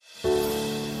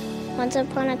Once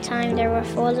upon a time, there were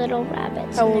 4 little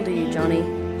rabbits. How old are you, Johnny?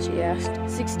 She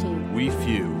asked. 16. We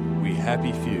few, we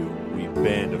happy few, we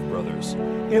band of brothers.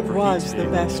 It was the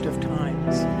best of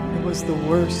times. It was the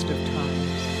worst of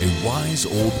times. A wise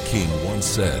old king once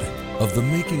said, "Of the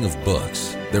making of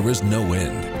books, there is no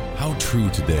end." How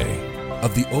true today.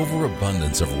 Of the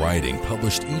overabundance of writing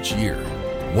published each year,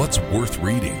 what's worth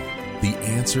reading? The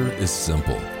answer is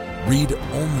simple. Read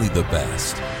only the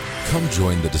best. Come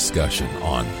join the discussion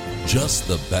on Just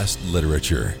the Best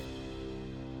Literature.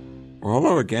 Well,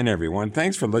 hello again, everyone.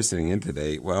 Thanks for listening in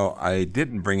today. Well, I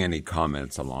didn't bring any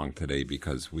comments along today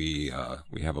because we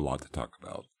have a lot to talk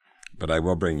about. But I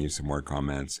will bring you some more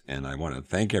comments, and I want to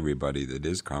thank everybody that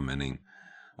is commenting.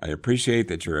 I appreciate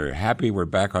that you're happy we're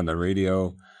back on the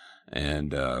radio,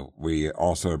 and we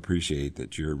also appreciate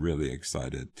that you're really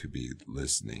excited to be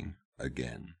listening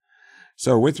again.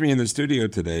 So with me in the studio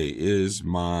today is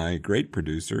my great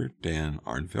producer, Dan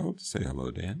Arnfeld. Say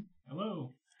hello, Dan.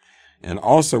 Hello. And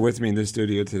also with me in the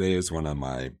studio today is one of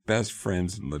my best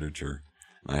friends in literature.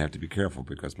 I have to be careful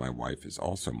because my wife is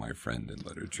also my friend in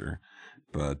literature.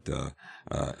 But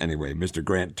anyway, Mr.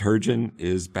 Grant Turgeon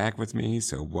is back with me.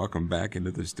 So welcome back into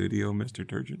the studio, Mr.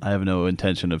 Turgeon. I have no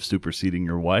intention of superseding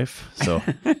your wife, so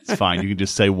it's fine. You can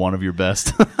just say one of your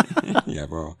best. Yeah,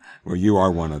 well, you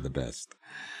are one of the best.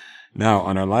 Now,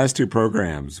 on our last 2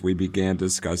 programs, we began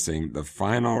discussing the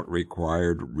final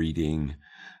required reading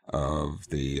of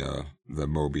the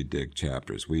Moby Dick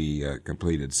chapters. We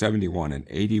completed 71 and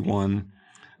 81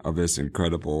 of this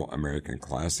incredible American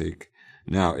classic.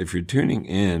 Now, if you're tuning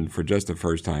in for just the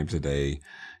first time today,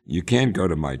 you can go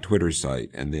to my Twitter site,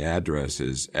 and the address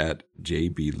is at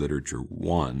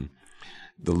JBLiterature1.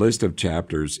 The list of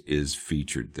chapters is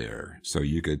featured there, so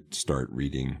you could start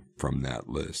reading from that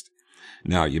list.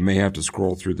 Now, you may have to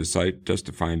scroll through the site just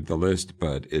to find the list,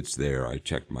 but it's there. I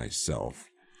checked myself.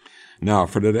 Now,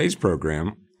 for today's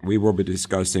program, we will be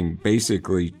discussing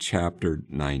basically Chapter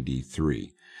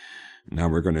 93. Now,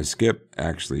 we're going to skip,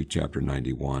 actually, Chapter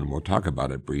 91. We'll talk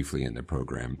about it briefly in the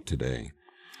program today.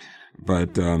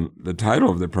 But the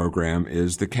title of the program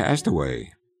is The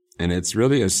Castaway, and it's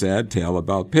really a sad tale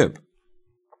about Pip.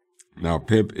 Now,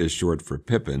 Pip is short for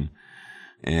Pippin,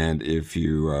 and if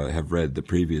you have read the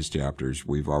previous chapters,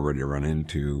 we've already run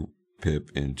into Pip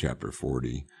in Chapter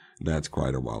 40. That's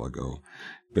quite a while ago.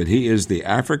 But he is the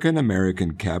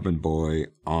African-American cabin boy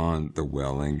on the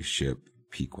whaling ship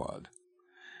Pequod.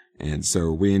 And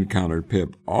so we encountered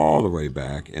Pip all the way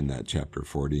back in that Chapter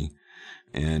 40.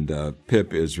 And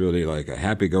Pip is really like a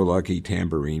happy-go-lucky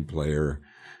tambourine player.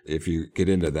 If you get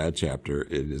into that chapter,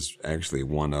 it is actually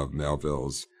one of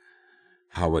Melville's,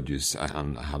 I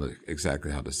don't know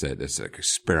exactly how to say it. It's an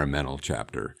experimental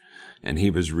chapter. And he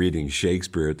was reading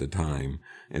Shakespeare at the time.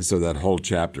 And so that whole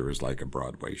chapter is like a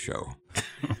Broadway show.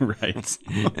 Right.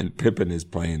 And Pippin is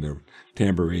playing the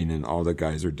tambourine and all the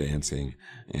guys are dancing.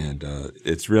 And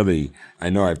it's really, I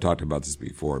know I've talked about this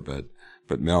before, but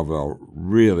Melville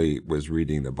really was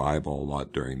reading the Bible a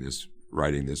lot during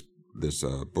writing this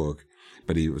book.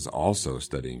 But he was also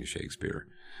studying Shakespeare.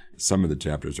 Some of the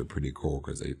chapters are pretty cool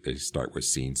because they start with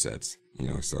scene sets,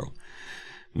 so.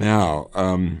 Now,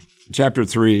 chapter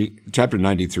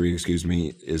 93,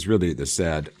 is really the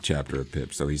sad chapter of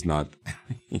Pip. So he's not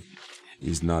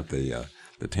the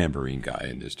tambourine guy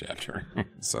in this chapter.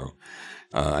 So,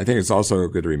 I think it's also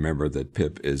good to remember that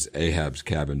Pip is Ahab's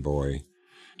cabin boy.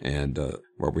 And,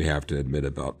 what we have to admit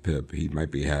about Pip, he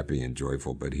might be happy and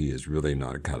joyful, but he is really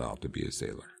not cut out to be a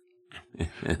sailor.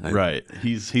 Right.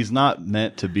 He's not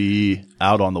meant to be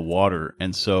out on the water.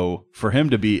 And so for him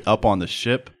to be up on the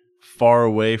ship, far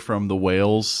away from the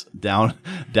whales, down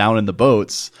in the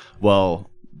boats, well,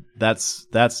 that's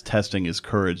testing his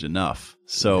courage enough.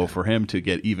 So for him to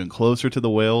get even closer to the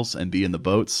whales and be in the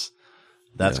boats,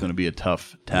 that's going to be a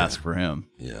tough task for him.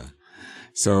 Yeah.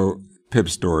 So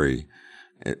Pip's story,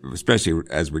 especially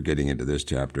as we're getting into this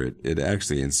chapter, it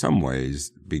actually in some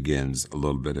ways begins a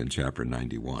little bit in Chapter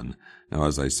 91. Now,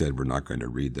 as I said, we're not going to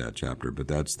read that chapter, but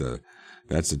that's the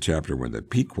chapter when the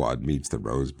Pequod meets the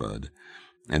Rosebud.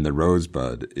 And the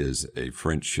Rosebud is a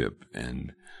French ship,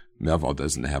 and Melville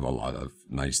doesn't have a lot of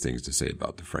nice things to say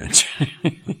about the French.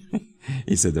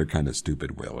 He said they're kind of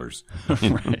stupid whalers.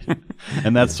 Right.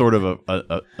 And that's sort of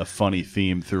a funny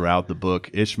theme throughout the book.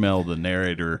 Ishmael, the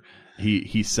narrator,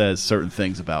 he says certain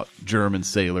things about German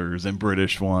sailors and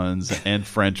British ones and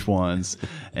French ones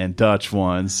and Dutch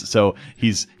ones. So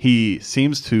he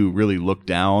seems to really look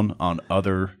down on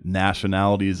other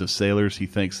nationalities of sailors. He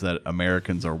thinks that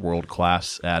Americans are world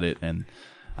class at it, and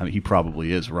I mean, he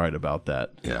probably is right about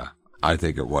that. Yeah, I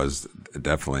think it was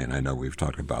definitely, and I know we've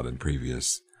talked about in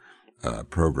previous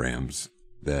programs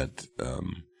that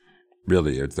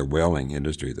really it's the whaling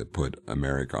industry that put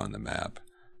America on the map.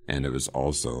 And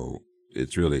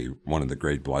it's really one of the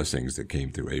great blessings that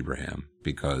came through Abraham,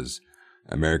 because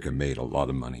America made a lot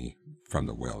of money from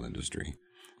the whale industry.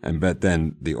 But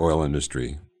then the oil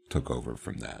industry took over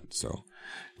from that. So,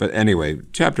 but anyway,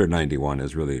 chapter 91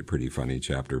 is really a pretty funny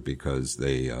chapter, because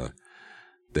they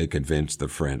convinced the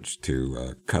French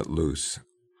to cut loose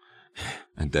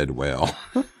a dead whale.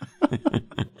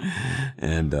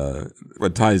 And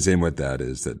what ties in with that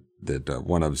is that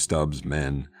one of Stubb's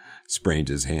men sprained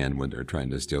his hand when they're trying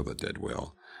to steal the dead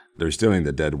whale. They're stealing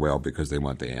the dead whale because they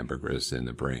want the ambergris in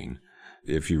the brain.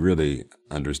 If you really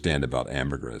understand about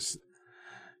ambergris,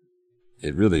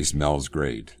 it really smells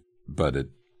great, but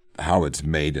how it's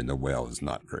made in the whale is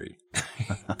not great,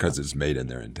 because it's made in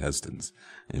their intestines.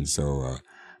 And so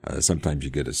sometimes you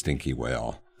get a stinky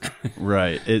whale.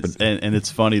 Right. And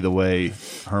it's funny the way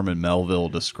Herman Melville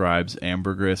describes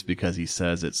ambergris, because he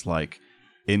says it's like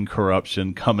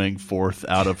incorruption coming forth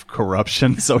out of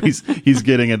corruption. So he's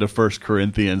getting into 1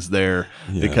 Corinthians there,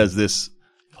 because this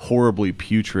horribly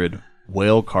putrid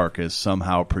whale carcass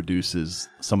somehow produces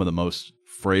some of the most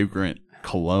fragrant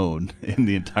cologne in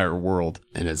the entire world.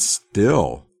 And it's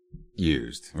still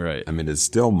used. Right. I mean, it's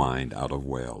still mined out of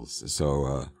whales.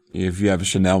 So if you have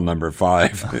Chanel number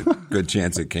 5, good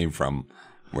chance it came from,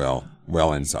 well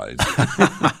inside.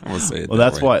 We'll say it. Well,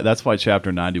 that's why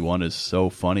chapter 91 is so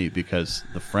funny, because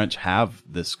the French have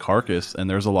this carcass and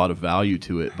there's a lot of value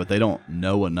to it, but they don't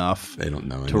know enough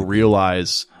to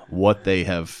realize what they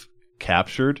have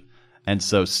captured. And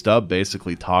so Stubb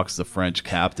basically talks the French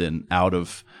captain out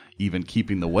of even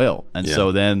keeping the whale. And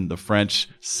so then the French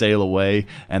sail away,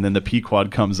 and then the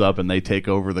Pequod comes up and they take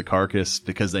over the carcass,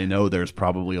 because they know there's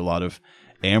probably a lot of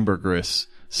ambergris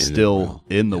still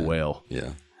in the whale.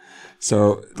 Yeah.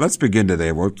 So let's begin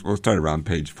today. We'll start around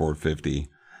page 450,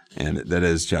 and that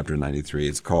is chapter 93.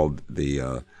 It's called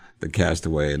the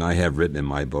Castaway, and I have written in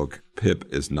my book, Pip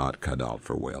is not cut out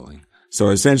for whaling. So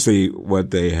essentially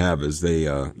what they have is they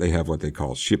have what they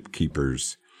call ship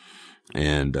keepers,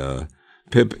 and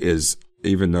Pip is,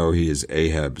 even though he is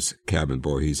Ahab's cabin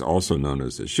boy, he's also known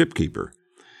as a ship keeper.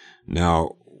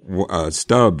 Now,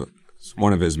 Stubb,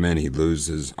 one of his men, he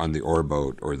loses on the oar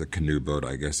boat, or the canoe boat,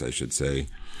 I guess I should say,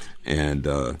 and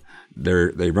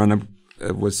they run up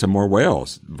with some more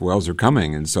whales. Whales are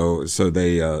coming, and so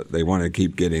they want to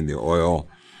keep getting the oil.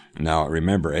 Now,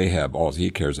 remember, Ahab, all he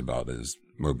cares about is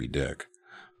Moby Dick,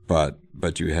 but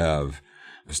you have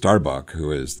Starbuck,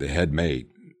 who is the head mate.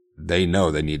 They know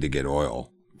they need to get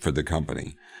oil for the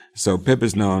company. So Pip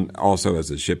is known also as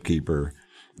a ship keeper.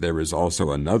 There is also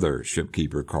another ship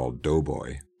keeper called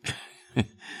Doughboy.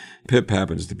 Pip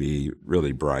happens to be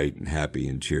really bright and happy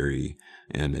and cheery,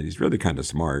 and he's really kind of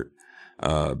smart.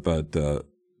 But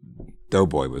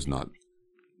Doughboy was not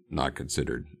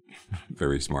considered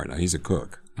very smart. Now, he's a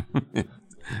cook,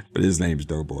 but his name's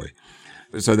Doughboy.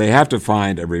 So they have to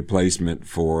find a replacement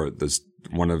for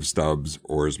one of Stubb's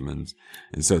oarsmen,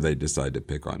 and so they decide to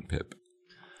pick on Pip.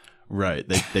 Right.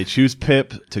 They choose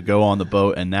Pip to go on the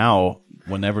boat, and now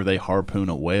whenever they harpoon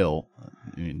a whale,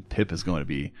 I mean, Pip is going to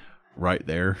be right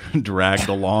there, dragged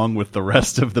along with the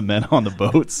rest of the men on the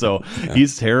boat. So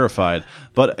he's terrified.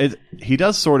 But he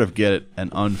does sort of get an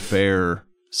unfair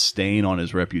stain on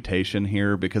his reputation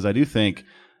here, because I do think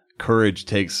courage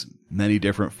takes many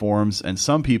different forms, and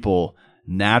some people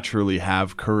naturally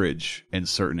have courage in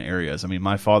certain areas. I mean,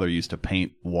 my father used to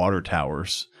paint water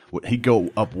towers. He'd go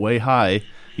up way high.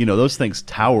 You know, those things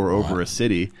tower over a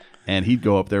city, and he'd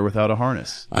go up there without a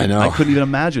harness. I know. I couldn't even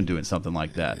imagine doing something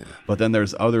like that. Yeah. But then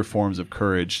there's other forms of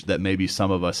courage that maybe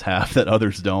some of us have that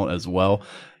others don't as well.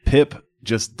 Pip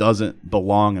just doesn't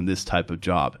belong in this type of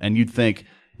job. And you'd think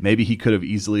maybe he could have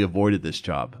easily avoided this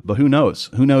job. But who knows?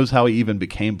 Who knows how he even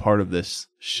became part of this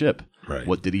ship? Right.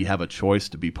 What, did he have a choice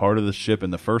to be part of the ship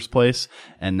in the first place?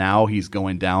 And now he's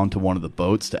going down to one of the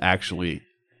boats to actually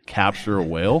capture a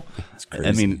whale? That's crazy.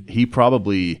 I mean, he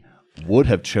probably would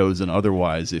have chosen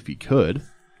otherwise if he could.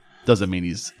 Doesn't mean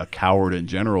he's a coward in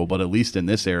general, but at least in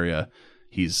this area,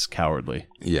 he's cowardly.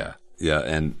 Yeah.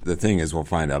 And the thing is, we'll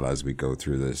find out as we go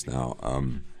through this now.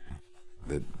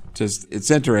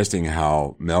 It's interesting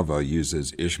how Melville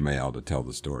uses Ishmael to tell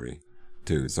the story,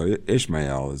 too. So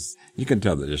Ishmael you can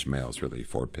tell that Ishmael is really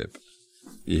for Pip.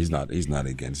 He's not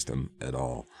against him at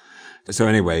all. So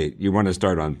anyway, you want to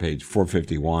start on page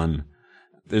 451.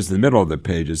 There's the middle of the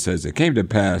page. It says, "It came to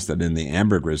pass that in the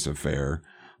ambergris affair,"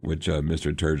 which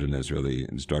Mr. Turgeon has really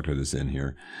instructed us in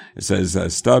here. It says,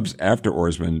 "Stubb's after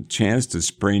oarsman chanced to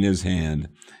sprain his hand,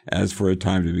 as for a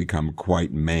time to become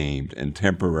quite maimed, and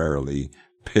temporarily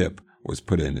Pip was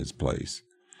put in his place."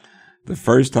 The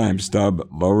first time Stubb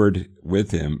lowered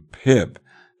with him, Pip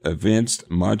evinced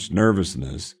much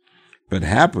nervousness, but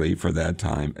happily for that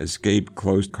time escaped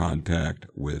close contact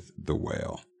with the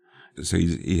whale. So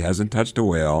he hasn't touched a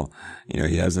whale,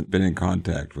 he hasn't been in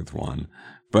contact with one,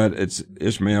 but it's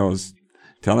Ishmael is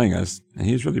telling us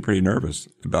he's really pretty nervous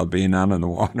about being out in the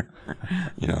water,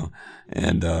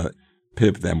 and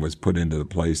Pip then was put into the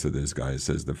place of this guy. It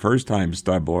says, the first time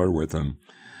Stubb lowered with him,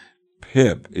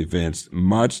 Pip evinced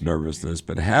much nervousness,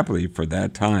 but happily for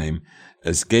that time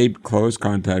escaped close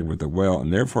contact with the whale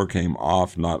and therefore came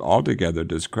off not altogether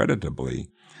discreditably,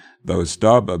 though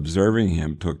Stubb, observing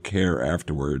him, took care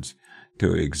afterwards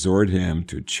to exhort him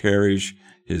to cherish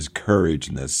his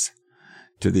courageousness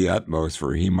to the utmost,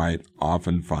 for he might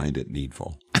often find it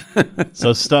needful.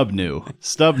 So Stubb knew.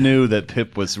 Stubb knew that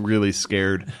Pip was really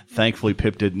scared. Thankfully,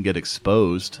 Pip didn't get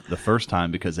exposed the first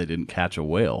time because they didn't catch a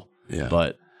whale. Yeah.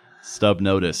 But Stubb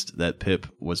noticed that Pip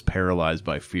was paralyzed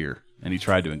by fear, and he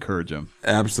tried to encourage him.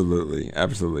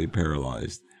 Absolutely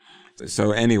paralyzed.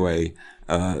 So anyway,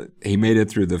 he made it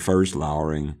through the first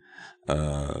lowering.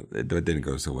 It didn't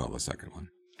go so well the second one.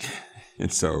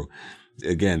 And so,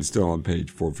 again, still on page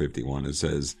 451, it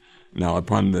says, now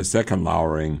upon the second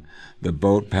lowering, the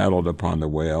boat paddled upon the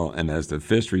whale, and as the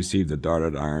fish received the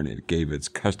darted iron, it gave its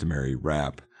customary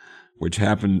rap, which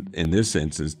happened in this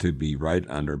instance to be right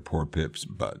under poor Pip's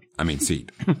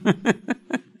seat.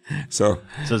 So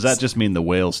does that just mean the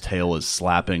whale's tail is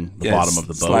slapping the bottom of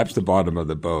the boat? Slaps the bottom of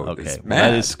the boat. Okay, it's well,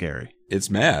 that is scary. It's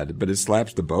mad, but it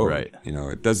slaps the boat. Right.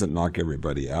 It doesn't knock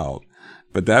everybody out.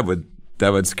 But that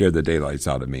would scare the daylights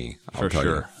out of me. For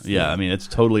sure. Yeah, it's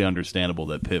totally understandable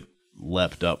that Pip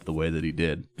leapt up the way that he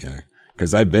did. Yeah,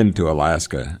 because I've been to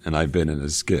Alaska, and I've been in a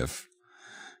skiff,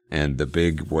 and the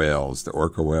big whales, the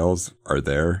orca whales, are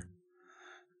there,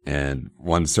 and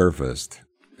one surfaced,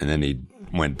 and then he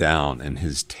went down, and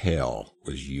his tail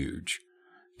was huge.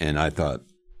 And I thought,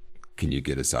 can you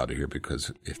get us out of here?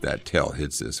 Because if that tail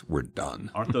hits us, we're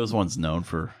done. Aren't those ones known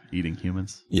for eating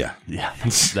humans? Yeah. Yeah,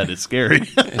 that is scary.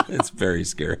 It's very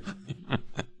scary.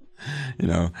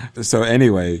 So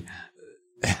anyway,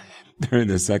 during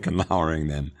the second lowering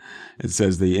then, it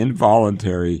says the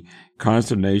involuntary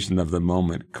consternation of the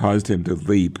moment caused him to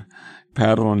leap,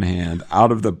 paddle in hand,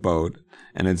 out of the boat,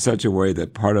 and in such a way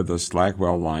that part of the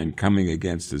slackwell line coming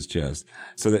against his chest,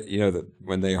 so that, that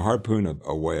when they harpoon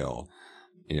a whale,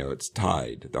 it's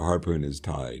tied. The harpoon is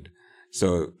tied.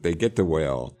 So they get the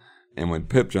whale, and when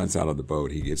Pip jumps out of the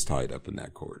boat, he gets tied up in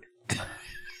that cord.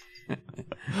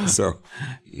 So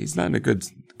he's not in a good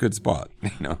spot,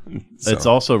 So. It's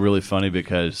also really funny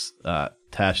because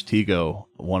Tashtigo,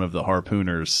 one of the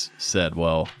harpooners, said,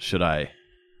 well, should I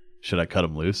cut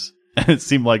him loose? And it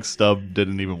seemed like Stubb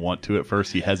didn't even want to at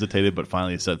first. He hesitated, but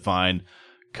finally he said, fine,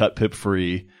 cut Pip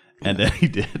free. And then he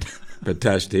did. But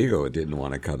Tashtigo didn't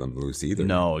want to cut him loose either.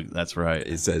 No, that's right.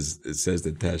 It says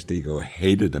that Tashtigo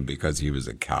hated him because he was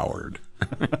a coward.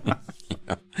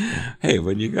 Hey,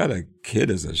 when you got a kid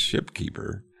as a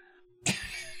shipkeeper,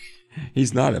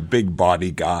 he's not a big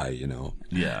body guy,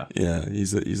 Yeah. Yeah,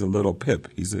 he's a little Pip.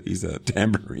 He's a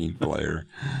tambourine player.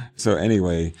 So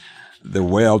anyway, the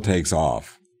whale takes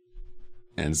off.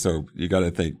 And so you got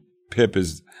to think Pip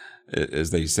is,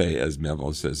 as they say, as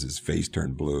Melville says, his face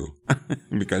turned blue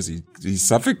because he's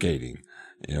suffocating,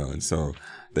 and so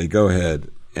they go ahead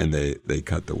and they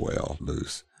cut the whale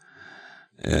loose.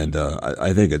 And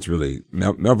I think it's really,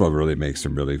 Melville really makes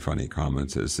some really funny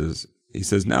comments. He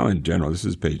says, now in general, this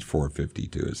is page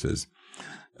 452, it says,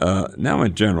 now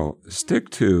in general, stick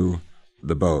to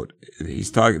the boat. He's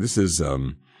talking, this is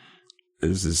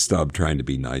Stubb trying to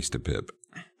be nice to Pip.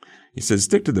 He says,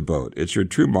 stick to the boat. It's your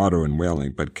true motto in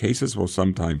whaling, but cases will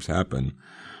sometimes happen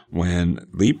when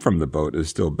leap from the boat is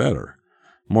still better.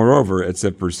 Moreover, it's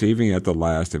a perceiving at the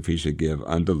last if he should give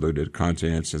undiluted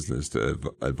conscientiousness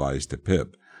to advice to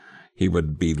Pip. He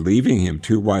would be leaving him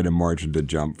too wide a margin to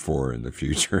jump for in the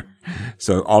future.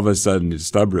 So all of a sudden,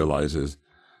 Stubb realizes,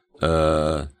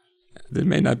 it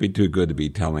may not be too good to be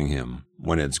telling him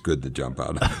when it's good to jump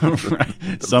out of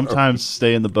right. Sometimes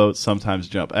stay in the boat, sometimes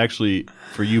jump. Actually,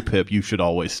 for you, Pip, you should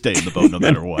always stay in the boat no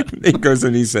matter what. He goes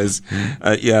and he says,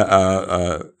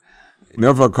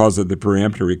 Melville calls it the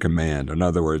peremptory command. In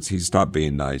other words, he stopped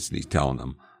being nice and he's telling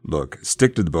him, look,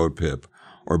 stick to the boat, Pip,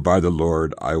 or by the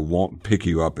Lord, I won't pick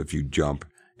you up if you jump.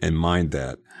 And mind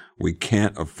that, we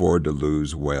can't afford to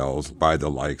lose whales by the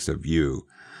likes of you.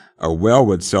 A whale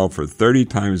would sell for 30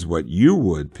 times what you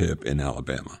would, Pip, in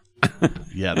Alabama.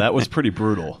 Yeah, that was pretty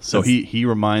brutal. So he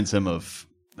reminds him of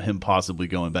him possibly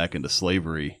going back into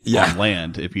slavery on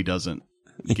land if he doesn't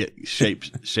get shape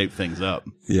things up.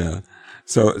 Yeah.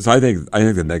 So I think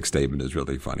the next statement is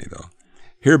really funny, though.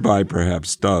 Hereby,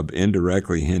 perhaps Stubb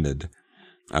indirectly hinted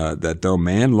that though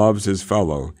man loves his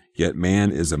fellow, yet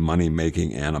man is a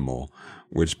money-making animal,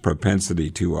 which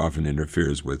propensity too often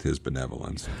interferes with his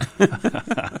benevolence.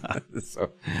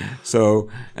 So,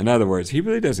 in other words, he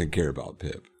really doesn't care about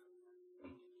Pip.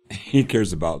 He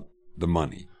cares about the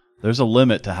money. There's a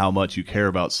limit to how much you care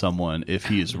about someone if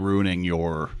he is ruining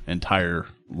your entire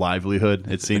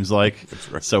livelihood, it seems like. That's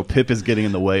right. So Pip is getting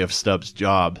in the way of Stubb's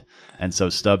job, and so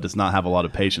Stubb does not have a lot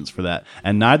of patience for that.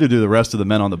 And neither do the rest of the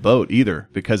men on the boat either,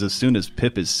 because as soon as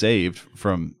Pip is saved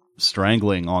from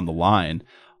strangling on the line,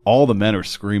 all the men are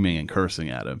screaming and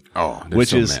cursing at him. Oh, they're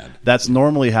so mad. That's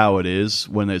normally how it is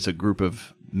when it's a group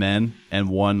of men and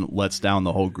one lets down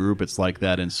the whole group. It's like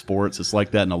that in sports. It's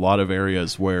like that in a lot of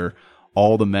areas where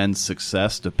all the men's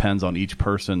success depends on each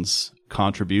person's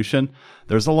contribution.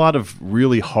 There's a lot of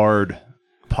really hard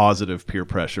positive peer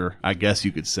pressure, I guess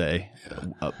you could say,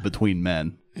 between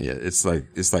men. Yeah, it's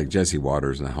like Jesse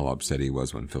Waters and how upset he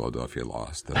was when Philadelphia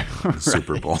lost the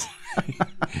Super Bowl.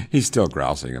 He's still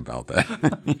grousing about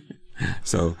that.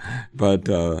 So, but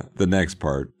the next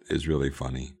part is really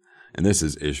funny, and this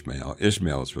is Ishmael.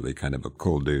 Ishmael is really kind of a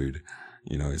cool dude,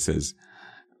 He says,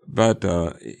 but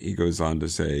he goes on to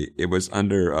say it was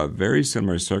under very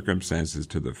similar circumstances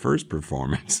to the first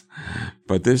performance,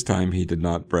 but this time he did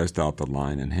not breast out the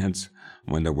line, and hence,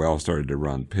 when the whale started to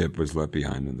run, Pip was left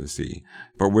behind in the sea.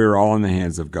 But we were all in the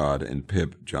hands of God, and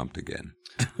Pip jumped again.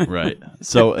 Right.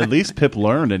 So at least Pip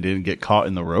learned and didn't get caught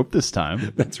in the rope this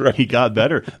time. That's right. He got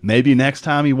better. Maybe next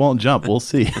time he won't jump. We'll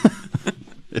see.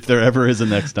 If there ever is a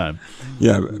next time.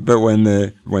 Yeah, but when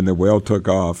the whale took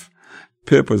off,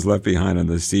 Pip was left behind in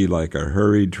the sea like a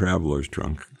hurried traveler's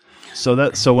trunk.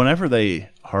 So whenever they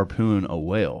harpoon a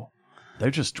whale, they're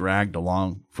just dragged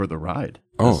along for the ride.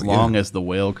 As long as the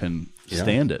whale can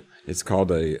stand it. It's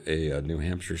called a New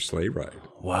Hampshire sleigh ride.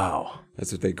 Wow.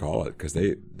 That's what they call it, because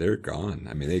they're gone.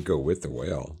 I mean, they go with the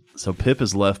whale. So Pip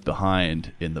is left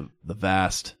behind in the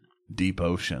vast, deep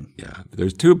ocean. Yeah.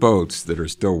 There's two boats that are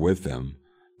still with them,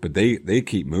 but they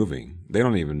keep moving. They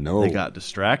don't even know. They got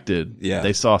distracted. Yeah.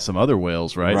 They saw some other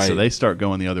whales, right? So they start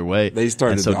going the other way.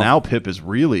 And so now Pip is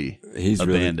really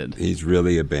abandoned. He's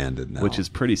really abandoned now. Which is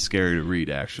pretty scary to read,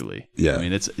 actually. Yeah. I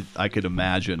mean, I could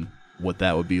imagine what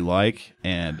that would be like,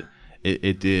 and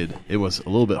it did. It was a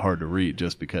little bit hard to read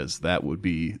just because that would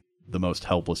be the most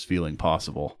helpless feeling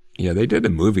possible. Yeah, they did a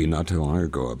movie not too long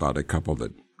ago about a couple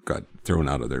that got thrown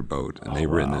out of their boat, and they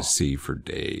were in the sea for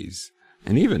days.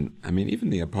 And even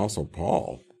the Apostle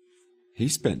Paul, he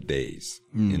spent days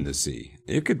in the sea.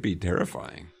 It could be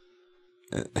terrifying.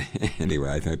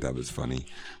 Anyway, I thought that was funny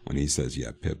when he says,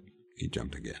 yeah, Pip, he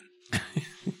jumped again.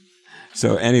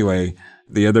 So anyway,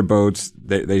 the other boats,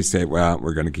 they say, well,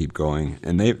 we're going to keep going.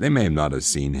 And they may have not have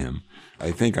seen him.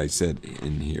 I think I said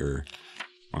in here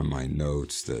on my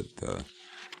notes that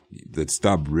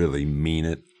Stubb really mean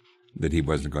it, that he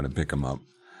wasn't going to pick him up.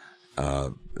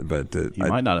 But he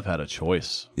might not have had a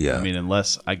choice. Yeah. I mean,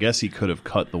 unless I guess he could have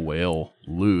cut the whale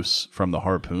loose from the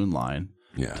harpoon line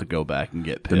to go back and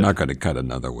get Pip. They're not going to cut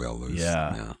another whale loose.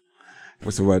 Yeah.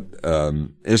 So what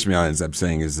Ishmael ends up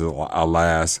saying is,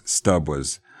 alas, Stubb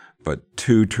was but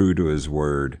too true to his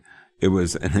word. It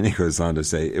was, and then he goes on to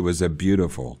say, it was a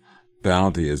beautiful,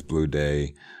 bounteous blue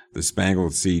day, the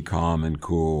spangled sea calm and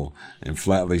cool, and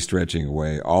flatly stretching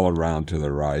away all around to the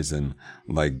horizon,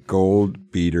 like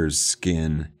gold beater's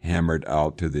skin hammered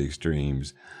out to the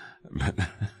extremes. But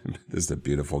this is a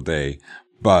beautiful day.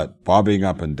 But bobbing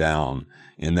up and down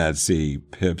in that sea,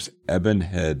 Pip's ebon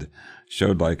head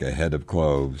showed like a head of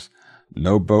cloves.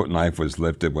 No boat knife was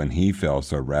lifted when he fell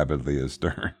so rapidly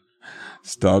astern.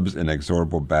 Stubb's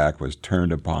inexorable back was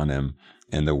turned upon him,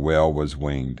 and the whale was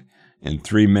winged. In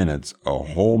 3 minutes, a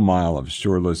whole mile of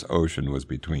shoreless ocean was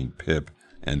between Pip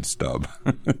and Stubb.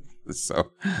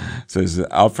 So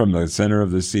out from the center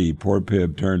of the sea, poor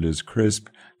Pip turned his crisp,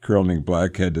 curling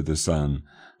black head to the sun,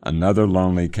 another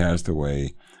lonely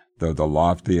castaway, though the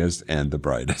loftiest and the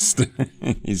brightest.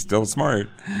 He's still smart.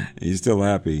 He's still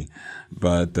happy.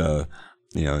 But,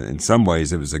 in some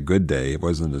ways it was a good day. It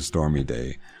wasn't a stormy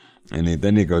day. And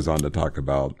then he goes on to talk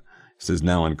about, says,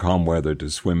 now in calm weather to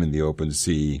swim in the open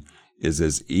sea is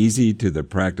as easy to the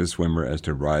practiced swimmer as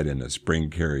to ride in a spring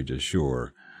carriage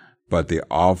ashore, but the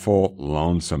awful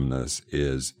lonesomeness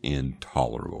is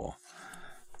intolerable.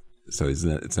 So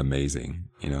it's amazing,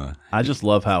 I just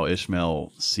love how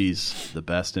Ishmael sees the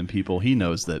best in people. He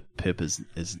knows that Pip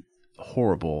is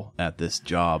horrible at this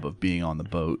job of being on the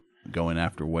boat, going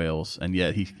after whales, and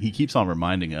yet he keeps on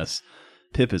reminding us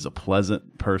Pip is a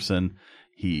pleasant person.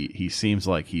 He seems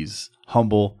like he's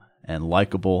humble and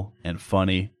likable and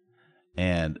funny.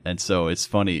 And so it's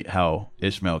funny how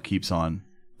Ishmael keeps on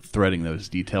threading those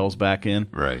details back in.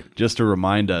 Right. Just to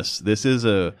remind us, this is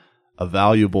a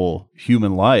valuable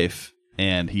human life,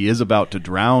 and he is about to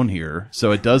drown here.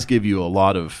 So it does give you a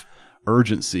lot of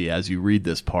urgency as you read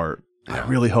this part. I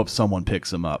really hope someone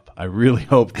picks him up. I really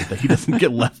hope that he doesn't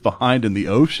get left behind in the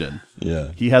ocean.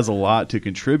 Yeah. He has a lot to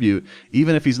contribute,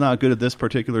 even if he's not good at this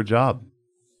particular job.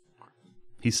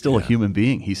 He's still a human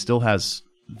being. He still has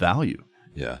value.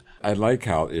 Yeah. I like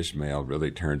how Ishmael really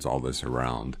turns all this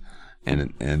around,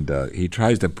 and he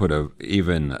tries to put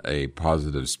even a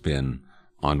positive spin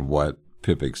on what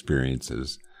Pip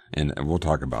experiences, and we'll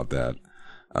talk about that.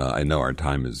 I know our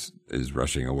time is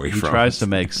rushing away from us. He tries to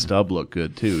make Stubb look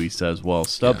good, too. He says, well,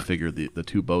 Stubb figured the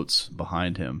two boats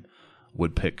behind him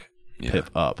would pick Pip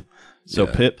up.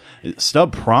 So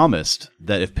Stubb promised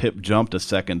that if Pip jumped a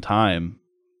second time,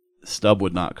 Stubb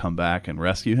would not come back and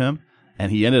rescue him,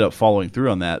 and he ended up following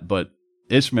through on that, but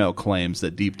Ishmael claims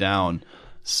that deep down,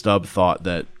 Stubb thought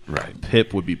that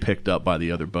Pip would be picked up by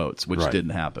the other boats, which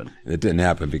didn't happen. It didn't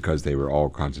happen because they were all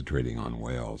concentrating on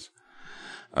whales.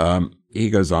 He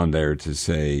goes on there to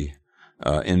say,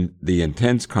 in the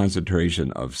intense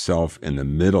concentration of self in the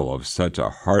middle of such a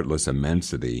heartless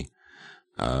immensity,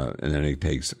 and then he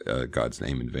takes God's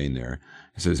name in vain there.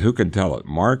 He says, who can tell it?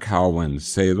 Mark how when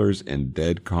sailors in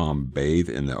dead calm bathe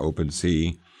in the open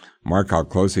sea, mark how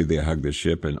closely they hug the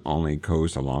ship and only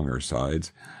coast along her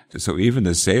sides. So even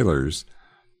the sailors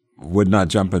would not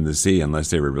jump in the sea unless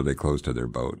they were really close to their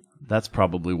boat. That's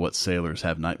probably what sailors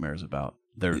have nightmares about.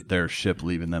 Their ship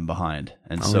leaving them behind.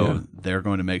 And they're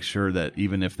going to make sure that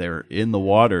even if they're in the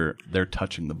water, they're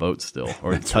touching the boat still,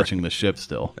 or touching the ship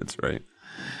still. That's right.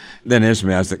 Then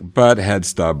Ishmael asked, but had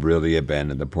Stubb really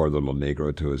abandoned the poor little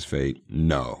Negro to his fate?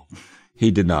 No.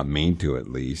 He did not mean to, at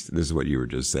least. This is what you were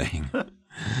just saying.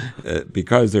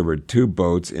 Because there were two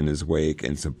boats in his wake,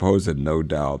 and supposed no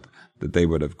doubt that they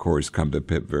would, of course, come to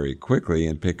Pip very quickly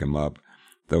and pick him up,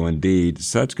 though indeed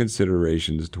such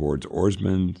considerations towards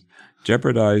oarsmen,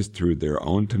 jeopardized through their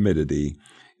own timidity,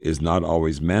 is not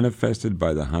always manifested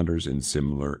by the hunters in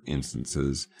similar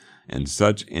instances, and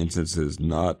such instances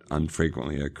not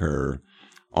unfrequently occur.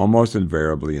 Almost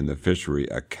invariably in the fishery,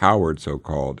 a coward,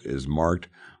 so-called, is marked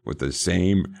with the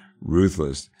same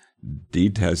ruthless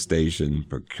detestation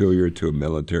peculiar to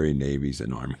military navies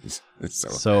and armies.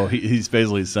 So he's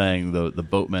basically saying the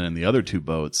boatmen in the other two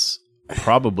boats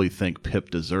probably think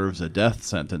Pip deserves a death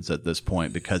sentence at this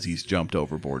point because he's jumped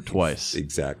overboard twice.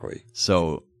 Exactly.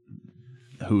 So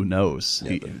who knows?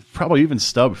 Probably even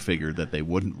Stubb figured that they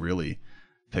wouldn't really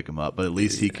pick him up, but at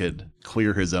least he could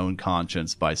clear his own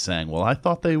conscience by saying, well, I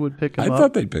thought they would pick him up. I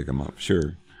thought they'd pick him up,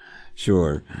 sure.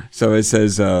 So it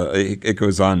says, it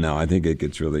goes on now. I think it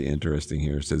gets really interesting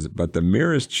here. It says, but the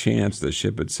merest chance the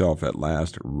ship itself at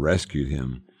last rescued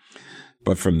him.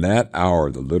 But from that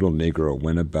hour, the little Negro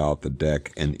went about the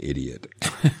deck an idiot.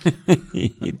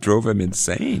 He drove him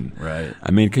insane. Right.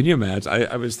 I mean, can you imagine?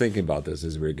 I was thinking about this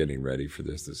as we were getting ready for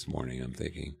this morning. I'm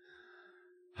thinking,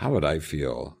 how would I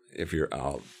feel if you're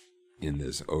out in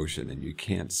this ocean and you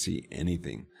can't see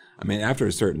anything? I mean, after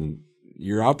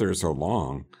you're out there so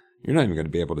long, you're not even going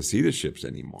to be able to see the ships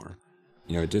anymore.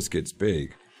 It just gets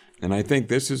big. And I think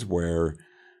this is where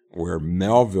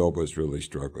Melville was really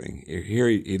struggling. Here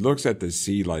he looks at the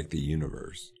sea like the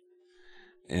universe.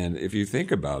 And if you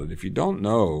think about it, if you don't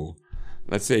know,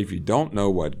 let's say if you don't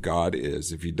know what God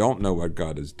is, if you don't know what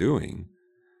God is doing,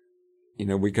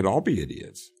 we could all be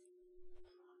idiots.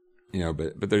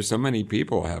 But there's so many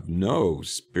people have no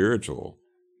spiritual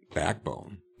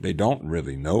backbone. They don't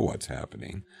really know what's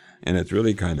happening. And it's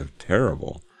really kind of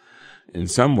terrible. In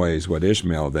some ways, what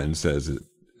Ishmael then says, and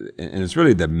it's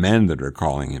really the men that are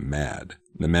calling him mad,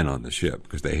 the men on the ship,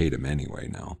 because they hate him anyway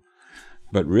now.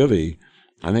 But really,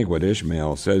 I think what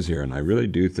Ishmael says here, and I really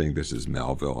do think this is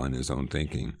Melville and his own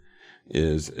thinking,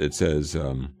 is it says,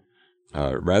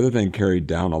 rather than carried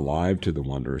down alive to the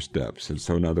wondrous depths. And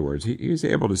so, in other words, he's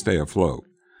able to stay afloat.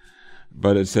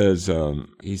 But it says,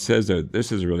 he says that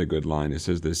this is a really good line. It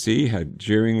says, the sea had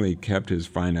jeeringly kept his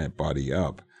finite body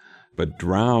up, but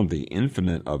drowned the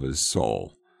infinite of his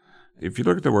soul. If you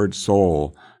look at the word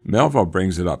soul, Melville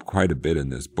brings it up quite a bit in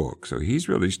this book. So he's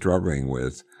really struggling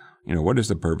with, what is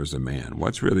the purpose of man?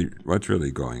 What's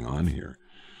really going on here?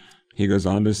 He goes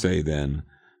on to say then,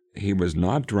 he was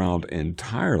not drowned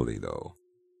entirely, though.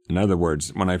 In other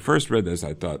words, when I first read this,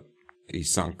 I thought he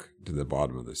sunk to the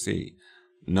bottom of the sea.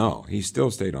 No, he still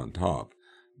stayed on top,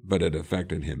 but it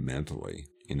affected him mentally.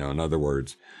 In other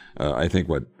words, I think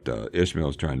what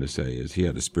Ishmael's trying to say is he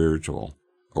had a spiritual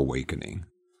awakening.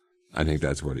 I think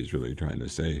that's what he's really trying to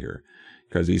say here.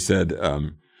 because he said,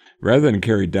 rather than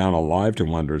carried down alive to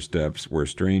wondrous depths where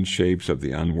strange shapes of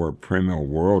the unwarped primeval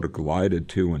world glided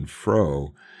to and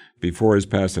fro before his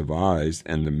passive eyes,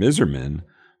 and the miserman,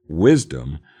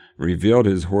 wisdom, revealed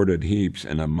his hoarded heaps,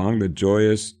 and among the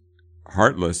joyous,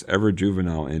 heartless,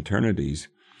 ever-juvenile eternities,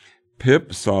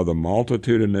 Pip saw the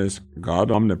multitudinous, God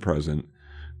omnipresent,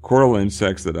 coral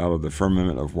insects that out of the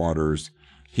firmament of waters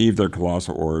heaved their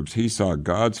colossal orbs. He saw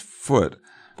God's foot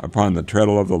upon the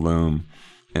treadle of the loom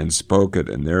and spoke it,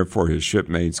 and therefore his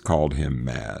shipmates called him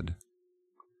mad.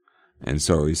 And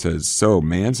so he says, so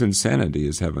man's insanity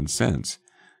is heaven's sense,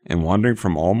 and wandering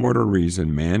from all mortal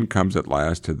reason, man comes at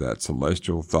last to that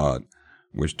celestial thought,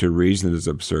 which to reason is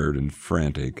absurd and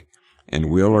frantic, and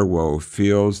will or woe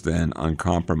feels then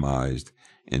uncompromised,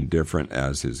 indifferent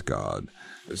as his God.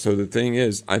 So the thing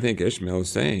is, I think Ishmael is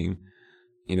saying,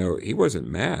 he wasn't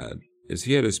mad, is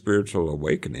he had a spiritual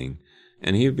awakening,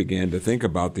 and he began to think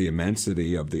about the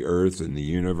immensity of the earth and the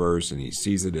universe, and he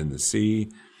sees it in the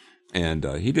sea, and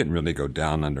he didn't really go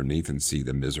down underneath and see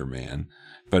the miser man,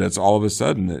 but it's all of a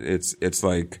sudden, it's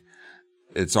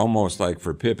almost like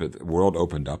for Pip, the world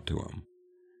opened up to him,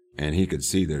 and he could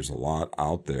see there's a lot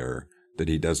out there that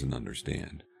he doesn't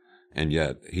understand, and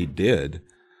yet he did,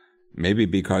 maybe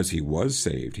because he was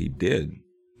saved, he did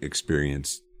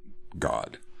experience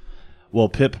God. Well,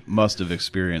 Pip must have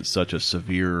experienced such a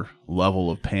severe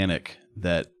level of panic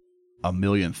that a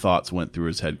million thoughts went through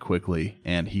his head quickly,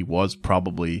 and he was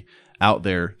probably out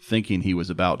there thinking he was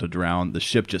about to drown. The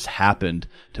ship just happened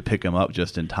to pick him up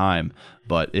just in time,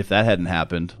 but if that hadn't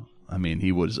happened,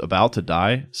 he was about to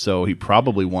die, so he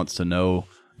probably wants to know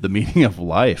the meaning of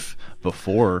life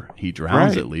before he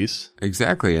drowns, right. At least.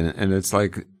 Exactly, and it's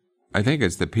like, I think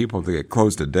it's the people that get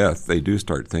close to death, they do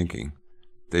start thinking.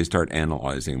 They start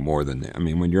analyzing more than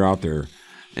when you're out there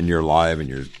and you're alive and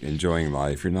you're enjoying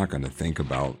life, you're not going to think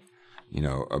about,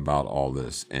 about all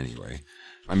this anyway.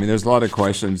 There's a lot of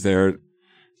questions there.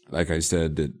 Like I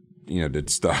said, did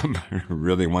Stubb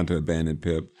really want to abandon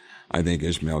Pip? I think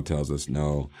Ishmael tells us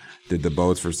no. Did the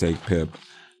boats forsake Pip?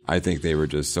 I think they were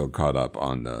just so caught up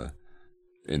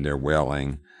in their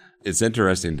wailing. It's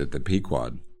interesting that the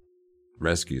Pequod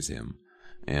rescues him.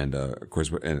 And, of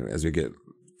course, as we get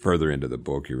further into the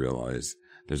book, you realize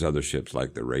there's other ships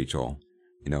like the Rachel,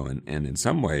 and in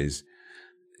some ways,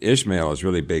 Ishmael is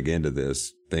really big into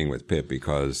this thing with Pip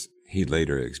because he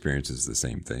later experiences the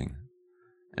same thing.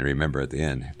 And remember, at the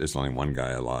end, there's only one guy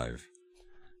alive.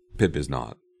 Pip is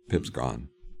not. Pip's gone,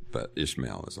 but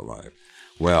Ishmael is alive.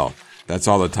 Well, that's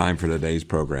all the time for today's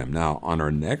program. Now, on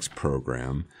our next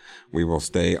program, we will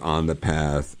stay on the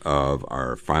path of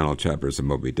our final chapters of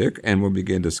Moby Dick, and we'll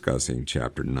begin discussing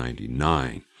chapter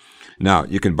 99. Now,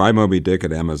 you can buy Moby Dick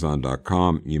at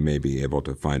Amazon.com. You may be able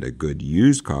to find a good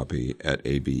used copy at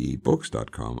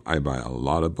abebooks.com. I buy a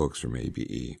lot of books from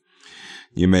ABE.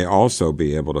 You may also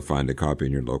be able to find a copy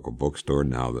in your local bookstore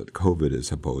now that COVID is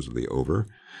supposedly over.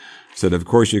 So, of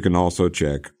course, you can also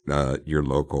check your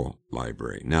local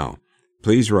library. Now,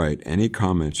 please write any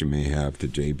comments you may have to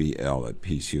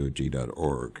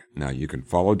jbl@pcog.org. Now, you can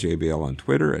follow JBL on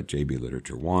Twitter at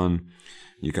jbliterature1.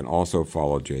 You can also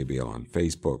follow JBL on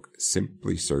Facebook.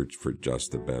 Simply search for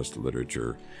Just the Best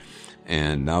Literature.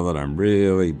 And now that I'm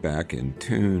really back in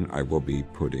tune, I will be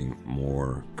putting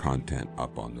more content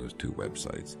up on those two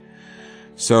websites.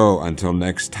 So until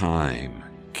next time,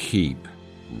 keep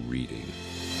reading.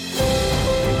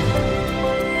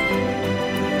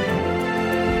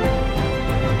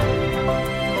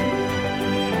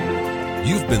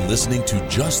 You've been listening to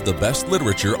Just the Best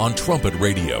Literature on Trumpet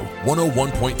Radio,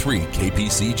 101.3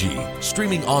 KPCG,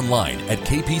 streaming online at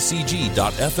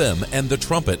kpcg.fm and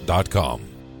thetrumpet.com.